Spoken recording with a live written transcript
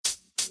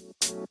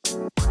All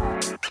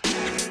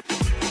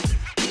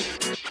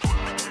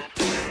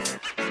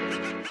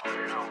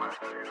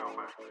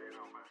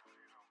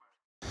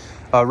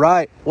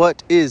right,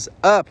 what is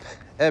up,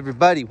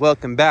 everybody?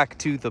 Welcome back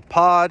to the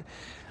pod.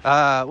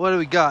 What do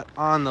we got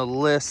on the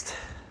list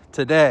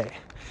today?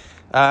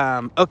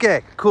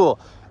 Okay, cool.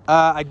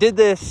 I did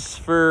this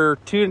for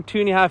two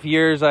and a half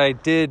years. I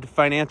did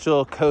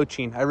financial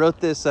coaching. I wrote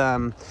this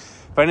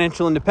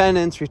Financial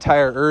Independence,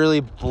 Retire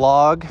Early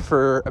blog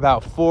for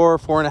about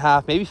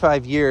 4.5, maybe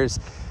 5 years.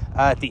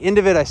 At the end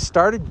of it, I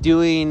started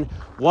doing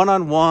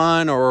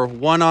one-on-one or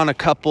one on a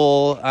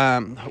couple,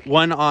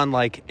 one on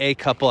like a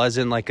couple, as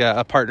in like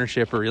a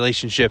partnership or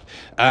relationship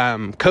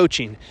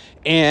coaching.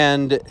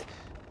 And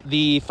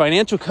the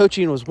financial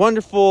coaching was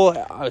wonderful.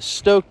 I was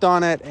stoked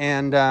on it.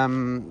 And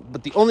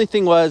but the only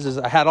thing is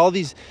I had all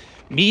these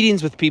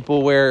meetings with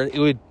people where it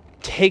would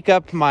take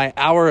up my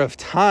hour of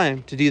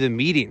time to do the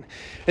meeting,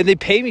 and they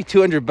paid me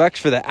 $200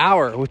 for the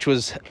hour, which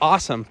was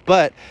awesome.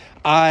 But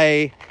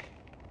I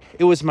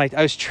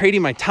was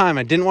trading my time.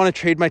 I didn't want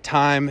to trade my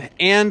time.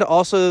 And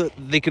also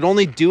they could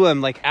only do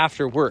them like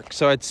after work.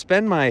 So I'd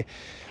spend my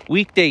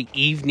weekday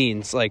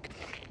evenings like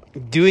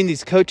doing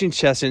these coaching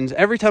sessions.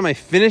 Every time I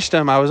finished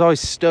them, I was always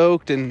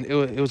stoked, and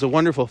it was a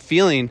wonderful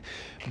feeling.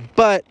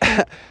 But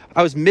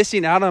I was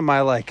missing out on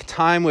my like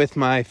time with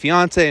my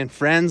fiance and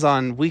friends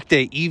on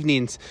weekday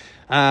evenings.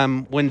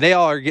 When they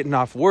all are getting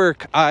off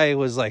work, I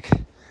was like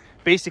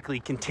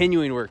basically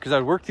continuing work because I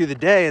would work through the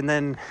day and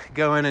then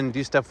go in and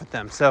do stuff with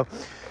them. So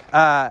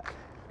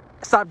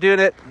stopped doing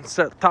it,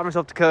 taught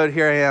myself to code.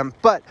 Here I am.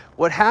 But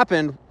what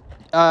happened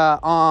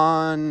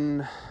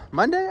on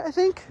Monday, I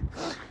think,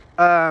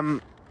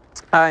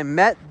 I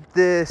met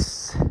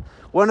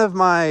one of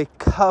my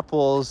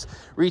couples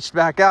reached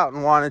back out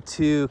and wanted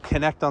to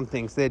connect on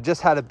things. They had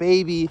just had a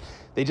baby.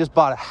 They just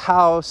bought a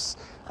house.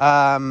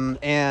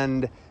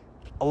 And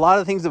a lot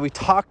of the things that we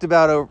talked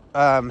about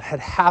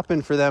had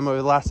happened for them over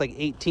the last like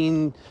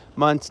 18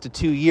 months to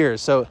 2 years.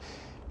 So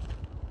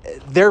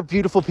they're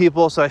beautiful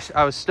people. So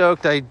I was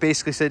stoked. I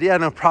basically said, yeah,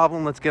 no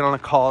problem. Let's get on a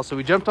call. So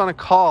we jumped on a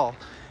call,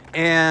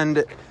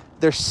 and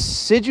their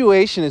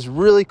situation is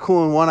really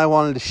cool, and one I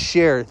wanted to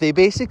share. They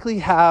basically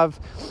have,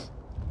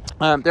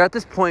 they're at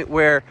this point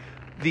where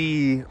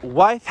the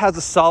wife has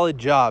a solid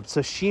job.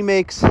 So she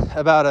makes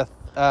about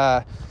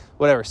a,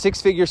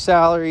 six-figure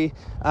salary,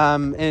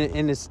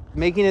 and is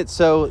making it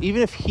so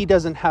even if he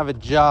doesn't have a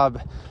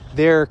job,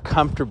 they're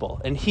comfortable.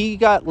 And he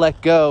got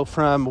let go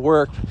from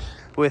work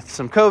with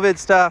some COVID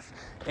stuff,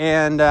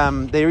 and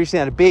they recently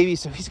had a baby,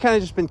 so he's kind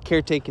of just been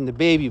caretaking the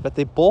baby, but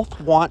they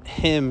both want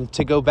him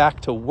to go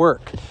back to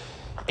work.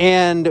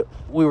 And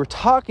we were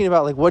talking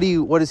about like, what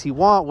does he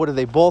want? What do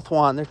they both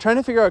want? And they're trying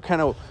to figure out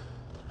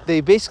they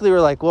basically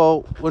were like,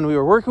 well, when we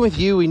were working with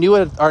you, we knew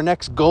what our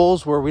next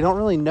goals were. We don't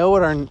really know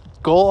what our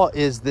goal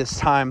is this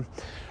time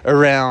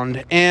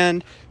around.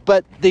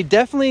 But they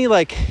definitely,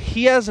 like,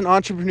 he has an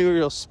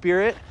entrepreneurial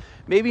spirit,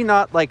 maybe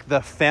not like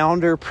the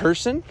founder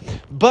person,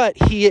 but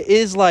he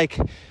is like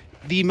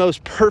the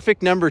most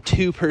perfect number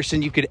 2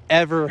 person you could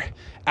ever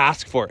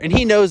ask for. And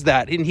he knows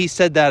that. And he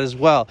said that as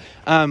well.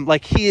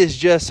 Like, he is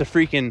just a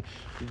freaking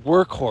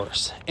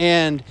workhorse.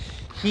 And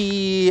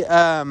he,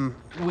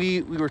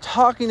 we were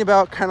talking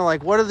about kind of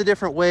like, what are the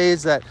different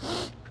ways that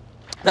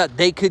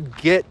they could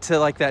get to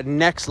like that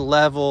next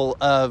level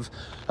of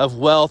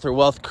wealth or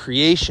wealth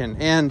creation.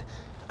 And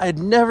I had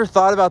never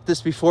thought about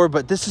this before,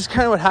 but this is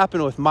kind of what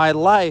happened with my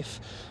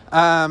life.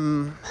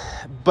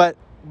 But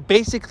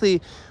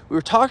basically we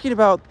were talking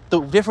about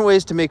the different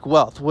ways to make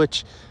wealth,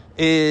 which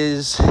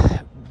is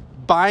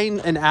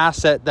buying an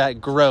asset that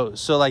grows.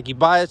 So like, you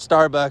buy at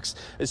Starbucks,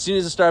 as soon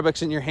as the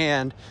Starbucks in your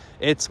hand,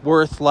 it's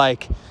worth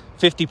like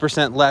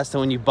 50% less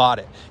than when you bought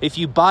it. If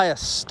you buy a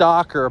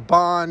stock or a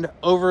bond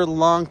over the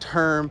long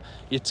term,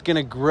 it's going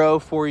to grow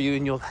for you,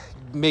 and you'll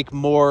make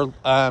more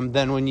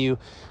than when you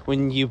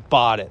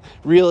bought it.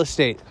 Real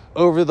estate,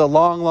 over the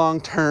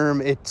long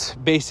term, it's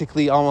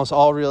basically almost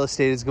all real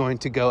estate is going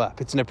to go up.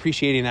 It's an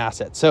appreciating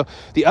asset. So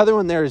the other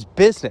one there is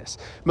business.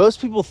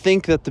 Most people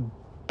think that the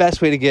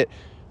best way to get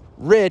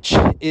rich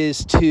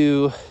is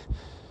to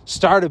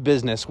start a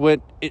business.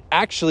 What it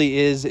actually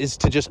is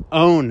to just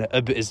own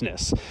a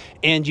business.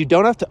 And you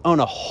don't have to own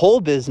a whole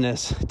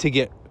business to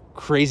get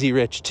crazy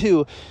rich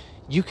too.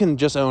 You can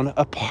just own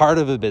a part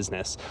of a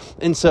business.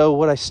 And so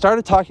what I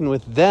started talking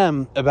with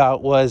them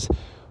about was,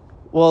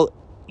 well,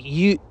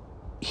 you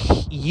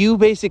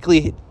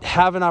basically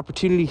have an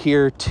opportunity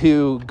here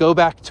to go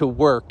back to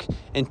work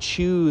and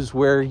choose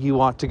where you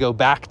want to go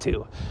back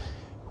to.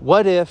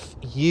 What if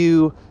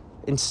you,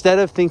 instead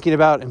of thinking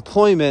about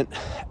employment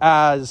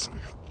as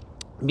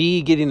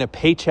me getting a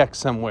paycheck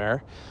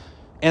somewhere,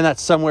 and that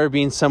somewhere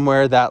being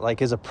somewhere that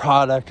like is a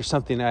product or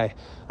something I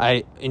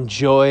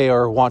enjoy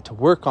or want to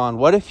work on,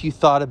 what if you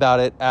thought about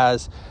it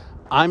as,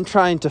 I'm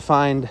trying to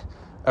find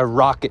a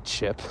rocket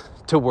ship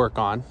to work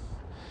on,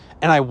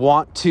 and I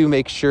want to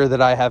make sure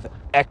that I have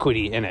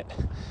equity in it.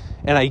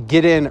 and I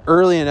get in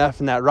early enough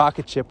in that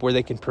rocket ship where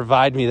they can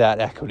provide me that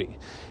equity.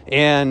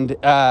 And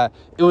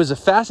it was a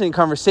fascinating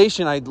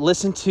conversation. I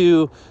listened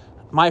to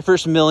My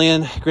First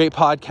Million, great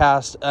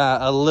podcast,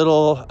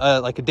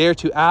 like a day or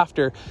two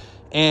after,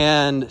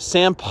 and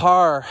Sam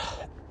Parr,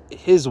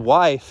 his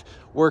wife,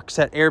 works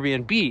at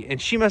Airbnb, and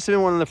she must have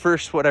been one of the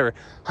first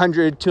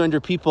 100,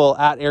 200 people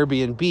at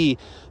Airbnb.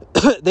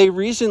 They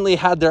recently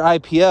had their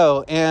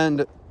IPO,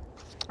 and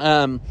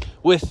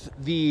with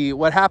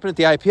what happened at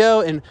the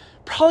IPO, and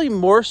probably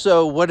more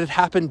so what had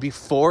happened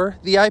before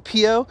the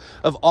IPO,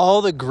 of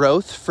all the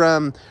growth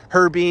from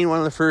her being one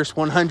of the first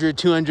 100,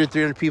 200,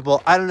 300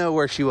 people. I don't know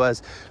where she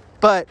was,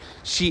 but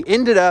she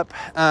ended up,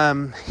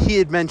 he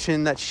had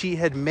mentioned that she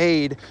had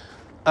made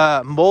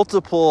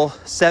multiple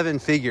seven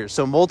figures,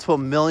 so multiple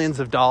millions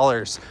of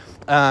dollars,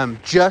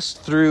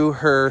 just through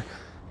her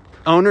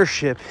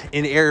ownership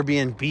in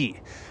Airbnb.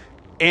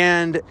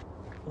 And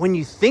when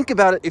you think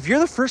about it, if you're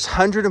the first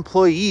 100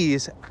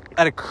 employees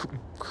at a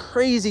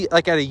crazy,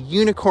 like at a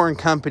unicorn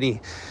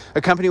company,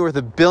 a company worth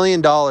 $1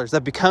 billion,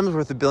 that becomes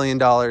worth $1 billion,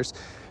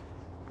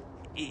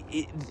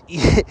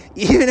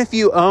 even if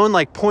you own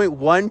like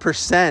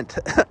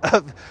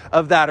 0.1%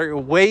 of that, or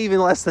way even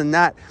less than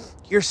that,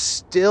 you're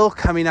still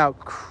coming out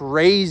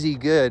crazy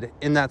good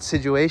in that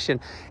situation.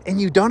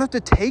 And you don't have to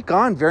take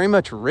on very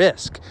much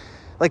risk.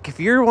 Like if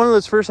you're one of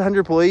those first 100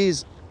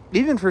 employees,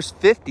 even first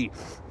 50,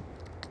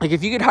 like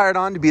if you get hired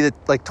on to be the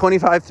like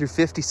 25 through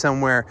 50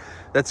 somewhere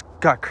that's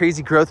got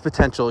crazy growth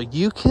potential,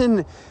 you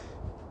can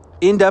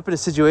end up in a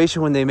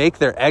situation when they make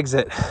their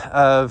exit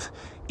of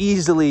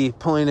easily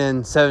pulling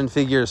in seven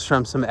figures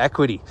from some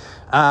equity.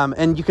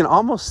 And you can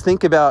almost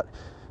think about,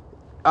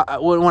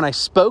 when I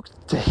spoke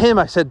to him,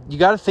 I said, you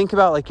got to think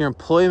about like your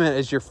employment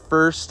as your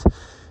first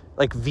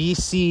like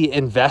VC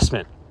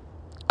investment.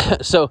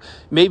 So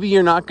maybe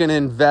you're not going to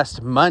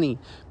invest money,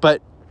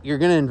 but you're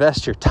going to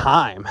invest your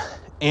time.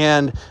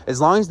 And as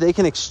long as they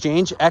can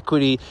exchange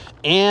equity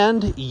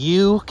and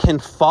you can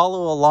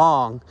follow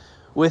along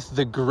with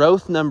the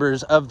growth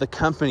numbers of the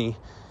company,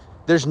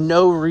 there's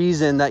no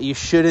reason that you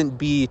shouldn't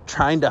be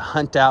trying to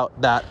hunt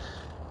out that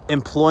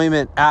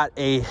employment at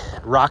a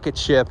rocket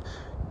ship,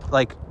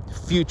 like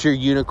future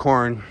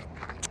unicorn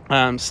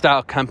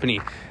style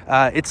company.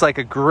 It's like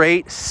a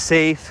great,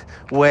 safe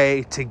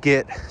way to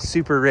get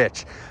super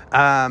rich.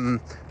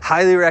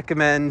 Highly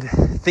recommend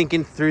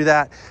thinking through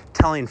that,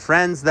 telling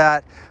friends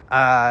that.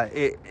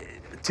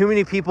 Too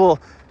many people,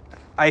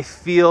 I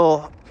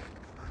feel,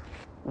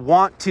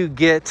 want to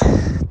get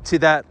to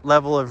that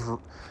level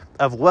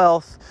of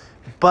wealth,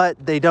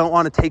 but they don't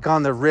want to take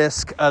on the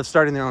risk of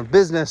starting their own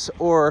business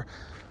or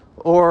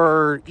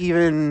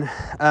even,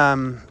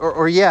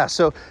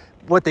 so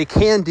what they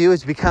can do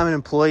is become an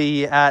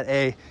employee at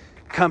a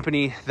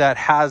company that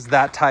has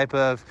that type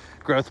of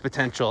growth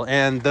potential.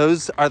 And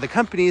those are the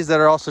companies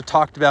that are also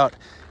talked about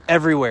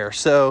everywhere.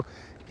 So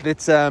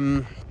it's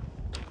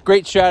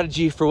great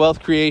strategy for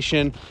wealth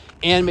creation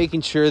and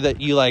making sure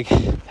that you like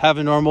have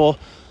a normal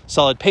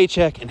solid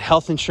paycheck and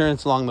health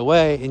insurance along the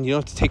way, and you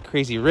don't have to take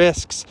crazy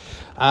risks.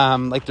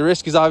 Like the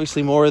risk is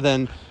obviously more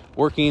than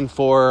working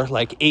for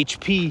like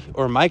HP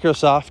or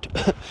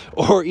Microsoft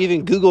or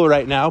even Google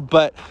right now,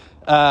 but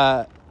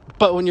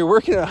when you're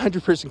working at a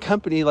 100-person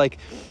company, like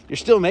you're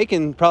still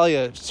making probably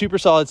a super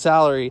solid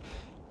salary,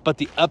 but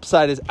the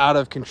upside is out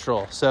of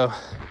control. So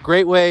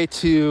great way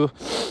to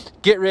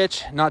get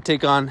rich, not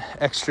take on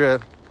extra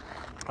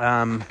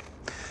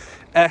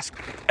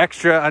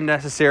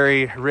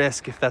unnecessary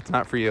risk if that's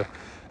not for you.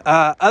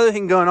 Other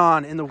thing going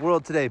on in the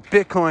world today,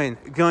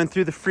 Bitcoin going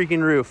through the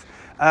freaking roof.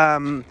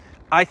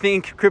 I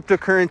think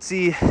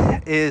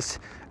cryptocurrency is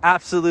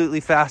absolutely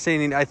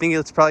fascinating. I think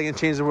it's probably going to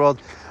change the world.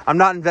 I'm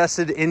not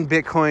invested in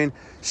Bitcoin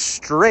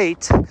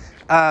straight,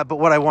 but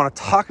what I want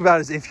to talk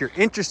about is if you're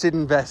interested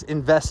in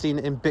investing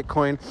in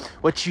Bitcoin,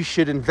 what you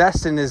should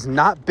invest in is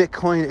not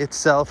Bitcoin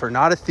itself or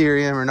not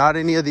Ethereum or not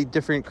any of the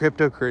different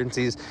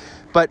cryptocurrencies,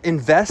 but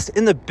invest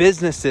in the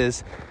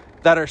businesses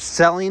that are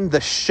selling the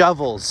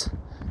shovels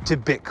to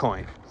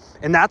Bitcoin.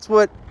 And that's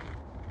what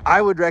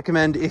I would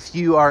recommend if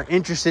you are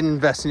interested in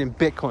investing in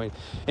Bitcoin.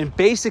 And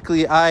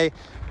basically, I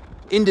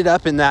ended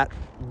up in that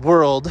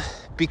world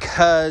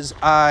because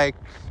I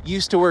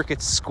used to work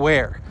at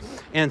Square.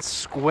 And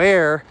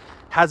Square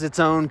has its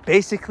own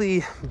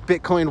basically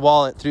Bitcoin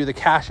wallet through the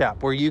Cash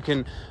App where you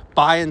can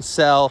buy and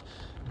sell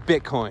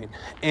Bitcoin.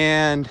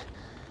 And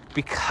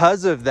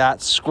because of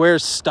that,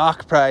 Square's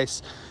stock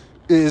price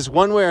is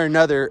one way or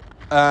another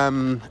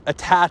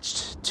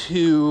attached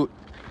to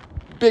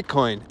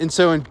Bitcoin. And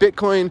so when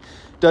Bitcoin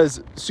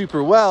does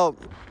super well,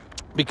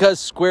 because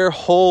Square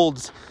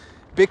holds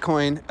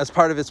Bitcoin as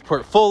part of its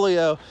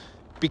portfolio,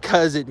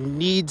 because it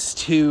needs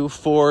to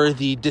for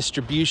the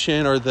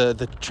distribution or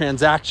the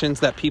transactions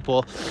that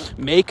people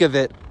make of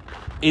it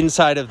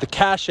inside of the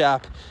Cash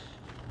App,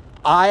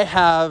 I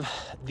have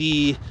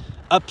the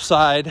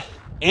upside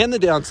and the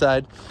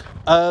downside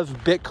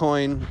of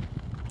Bitcoin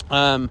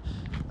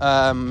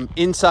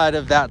inside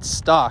of that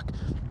stock.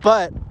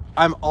 But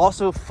I'm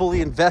also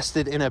fully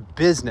invested in a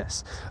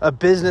business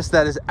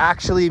that is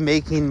actually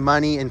making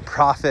money and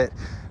profit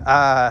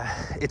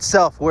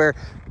itself, where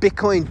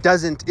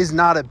Bitcoin is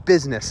not a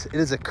business, it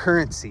is a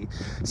currency.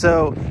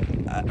 So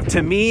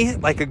to me,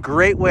 like, a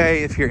great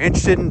way, if you're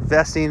interested in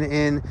investing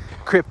in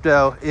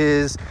crypto,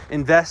 is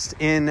invest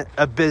in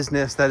a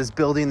business that is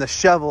building the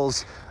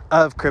shovels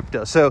of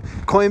crypto. So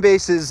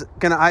Coinbase is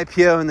going to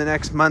IPO in the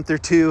next month or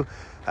two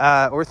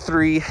or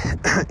three,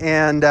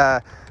 and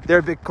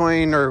their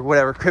Bitcoin or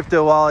whatever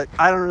crypto wallet,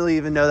 I don't really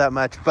even know that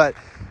much, but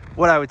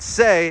what I would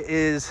say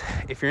is,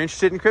 if you're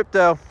interested in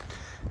crypto,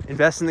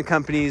 invest in the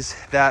companies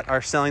that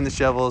are selling the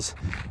shovels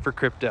for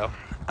crypto.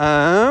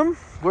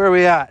 Where are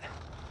we at?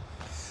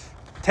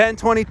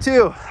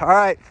 10:22. All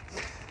right,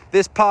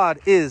 this pod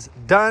is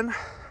done.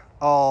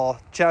 I'll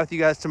chat with you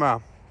guys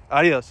tomorrow.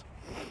 Adios.